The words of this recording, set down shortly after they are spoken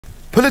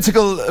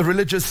Political,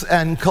 religious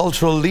and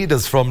cultural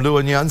leaders from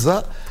Luo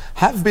Nyanza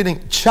have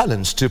been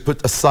challenged to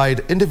put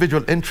aside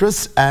individual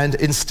interests and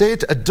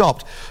instead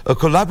adopt a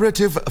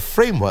collaborative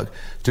framework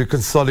to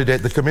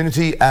consolidate the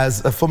community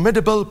as a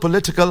formidable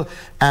political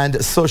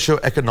and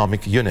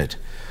socio-economic unit.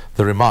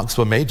 The remarks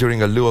were made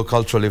during a Luo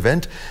cultural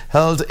event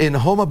held in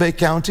Homabay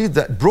County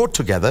that brought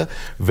together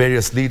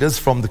various leaders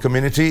from the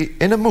community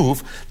in a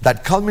move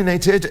that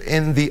culminated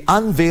in the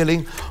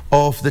unveiling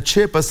of the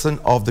chairperson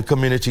of the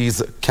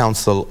community's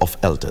Council of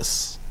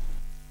Elders.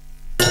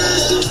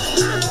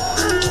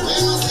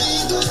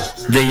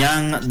 The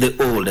young, the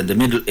old and the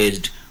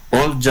middle-aged,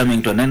 all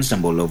jamming to an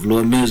ensemble of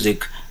Luo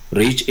music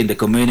rich in the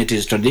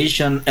community's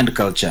tradition and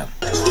culture.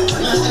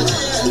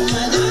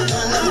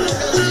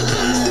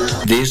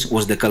 This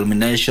was the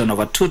culmination of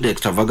a two-day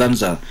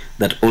extravaganza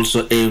that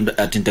also aimed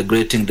at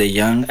integrating the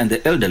young and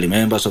the elderly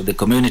members of the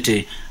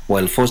community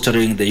while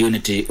fostering the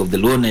unity of the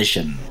Luo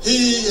nation.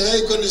 Hii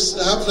haiko ni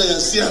hafla ya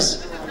siasa,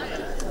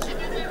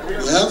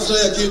 ni hafla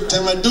ya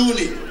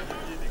kitamaduni.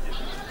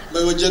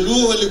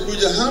 Wajaluo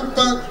walikuja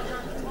hapa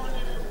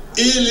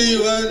ili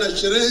wawe na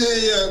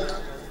sherehe ya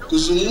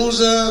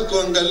kuzungumza,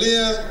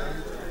 kuangalia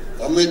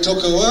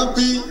wametoka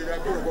wapi,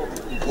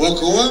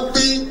 wako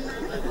wapi,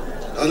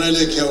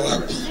 wanaelekea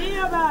wapi.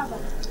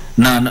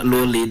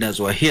 Non-Luo leaders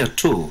were here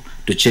too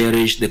to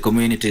cherish the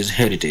community's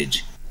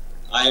heritage.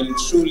 I am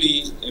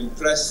truly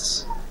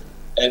impressed,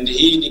 and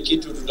hii ni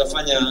kitu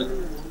tutafanya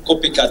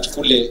copycat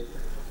kule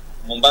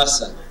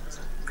Mombasa.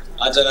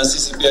 Hata na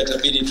sisi pia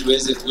itabidi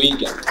tuweze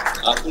kuiga.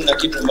 Hakuna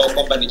kitu ambao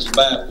kwamba ni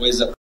kibaya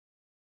kuweza.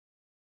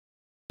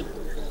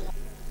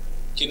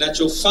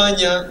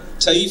 Kinachofanya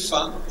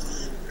taifa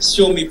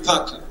sio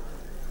mipaka.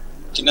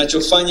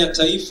 Kinachofanya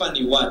taifa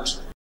ni watu.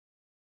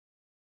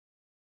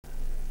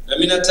 Na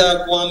mimi nataka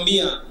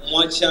kuambia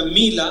mwacha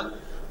mila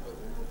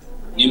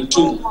ni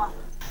mtumwa.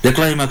 The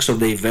climax of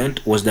the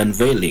event was the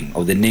unveiling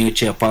of the new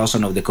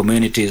chairperson of the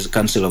community's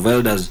Council of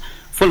Elders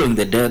following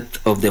the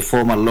death of the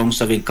former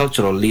long-serving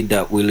cultural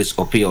leader Willis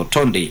Opio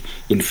Tondi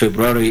in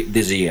February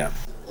this year.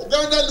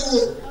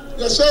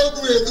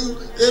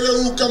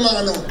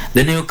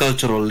 The new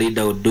cultural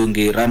leader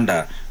Odugi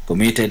Randa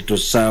committed to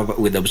serve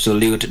with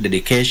absolute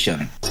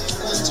dedication.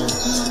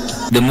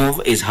 The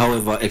move is,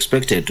 however,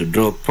 expected to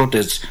draw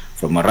protests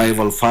from a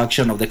rival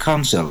faction of the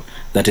council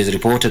that is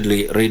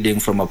reportedly reading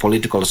from a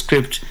political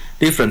script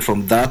different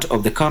from that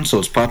of the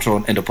council's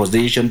patron and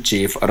opposition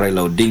chief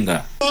Raila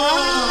Odinga.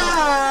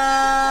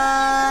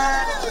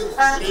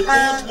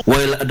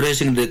 While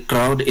addressing the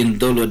crowd in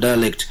Dolo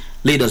dialect,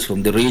 leaders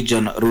from the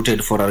region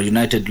rooted for a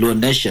united Luo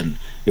nation,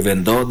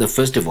 even though the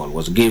festival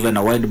was given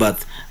a wide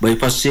berth by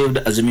perceived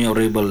Azimio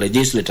rebel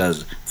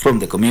legislators from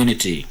the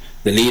community.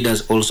 The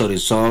leaders also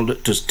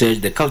resolved to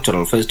stage the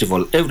cultural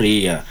festival every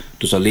year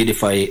to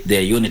solidify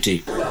their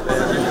unity.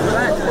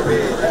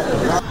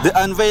 The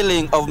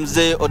unveiling of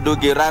Mzee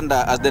Odugi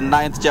Randa as the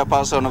 9th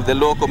chairperson of the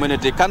Luo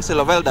Community Council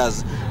of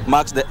Elders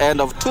marks the end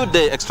of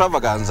two-day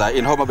extravaganza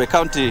in Homabay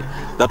County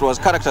that was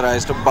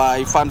characterized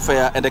by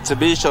fanfare and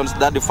exhibitions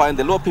that define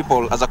the Luo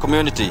people as a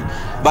community.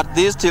 But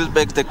this still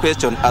begs the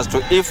question as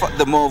to if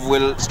the move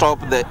will stop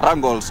the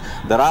wrangles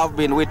that have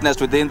been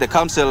witnessed within the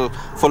council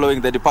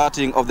following the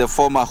departing of the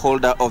former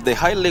holder of the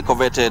highly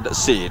coveted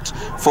seat.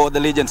 For the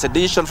Legends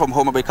edition from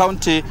Homabay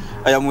County,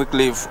 I am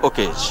Wycliffe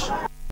Okech.